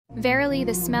Verily,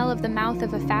 the smell of the mouth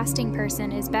of a fasting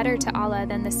person is better to Allah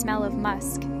than the smell of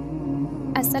musk.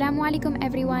 As-Salamualikum,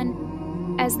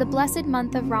 everyone. As the blessed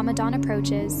month of Ramadan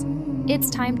approaches, it's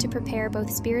time to prepare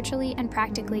both spiritually and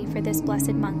practically for this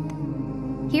blessed month.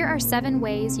 Here are 7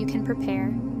 ways you can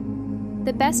prepare.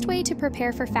 The best way to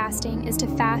prepare for fasting is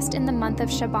to fast in the month of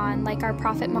Shaban like our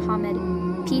Prophet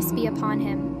Muhammad, peace be upon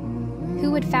him,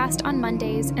 who would fast on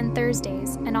Mondays and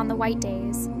Thursdays and on the white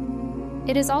days.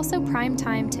 It is also prime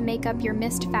time to make up your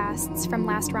missed fasts from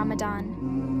last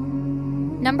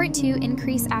Ramadan. Number 2,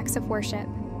 increase acts of worship.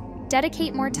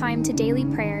 Dedicate more time to daily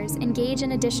prayers, engage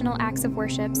in additional acts of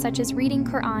worship such as reading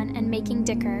Quran and making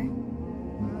dhikr.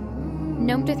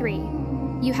 Number 3,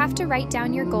 you have to write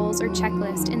down your goals or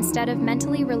checklist instead of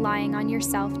mentally relying on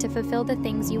yourself to fulfill the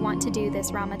things you want to do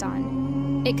this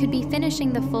Ramadan. It could be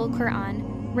finishing the full Quran,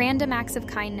 random acts of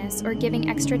kindness, or giving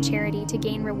extra charity to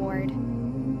gain reward.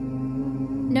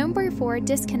 Number 4,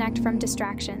 disconnect from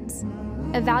distractions.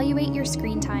 Evaluate your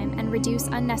screen time and reduce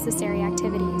unnecessary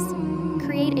activities.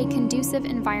 Create a conducive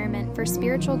environment for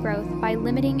spiritual growth by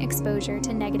limiting exposure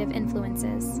to negative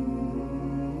influences.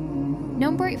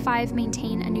 Number 5,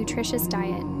 maintain a nutritious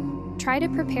diet. Try to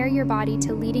prepare your body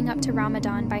to leading up to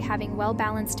Ramadan by having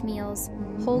well-balanced meals,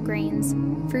 whole grains,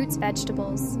 fruits,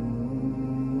 vegetables.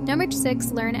 Number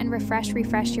 6, learn and refresh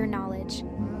your knowledge.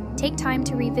 Take time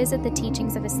to revisit the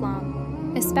teachings of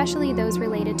Islam, especially those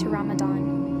related to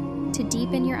Ramadan, to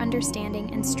deepen your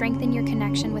understanding and strengthen your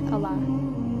connection with Allah.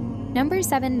 Number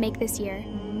 7, make this year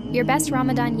your best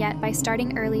Ramadan yet by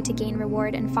starting early to gain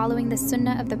reward and following the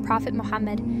sunnah of the Prophet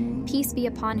Muhammad, peace be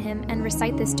upon him, and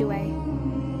recite this dua.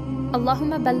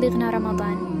 Allahumma ballighna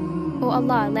Ramadan. O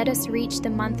Allah, let us reach the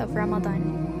month of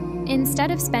Ramadan.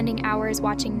 Instead of spending hours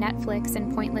watching Netflix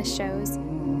and pointless shows,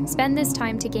 spend this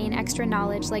time to gain extra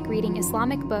knowledge like reading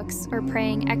Islamic books or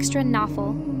praying extra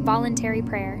nafil, voluntary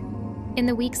prayer, in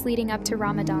the weeks leading up to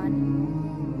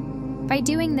Ramadan. By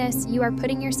doing this, you are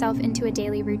putting yourself into a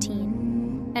daily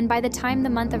routine, and by the time the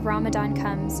month of Ramadan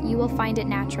comes, you will find it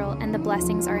natural and the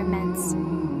blessings are immense.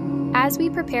 As we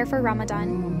prepare for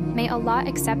Ramadan, may Allah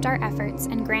accept our efforts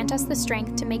and grant us the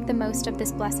strength to make the most of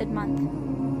this blessed month.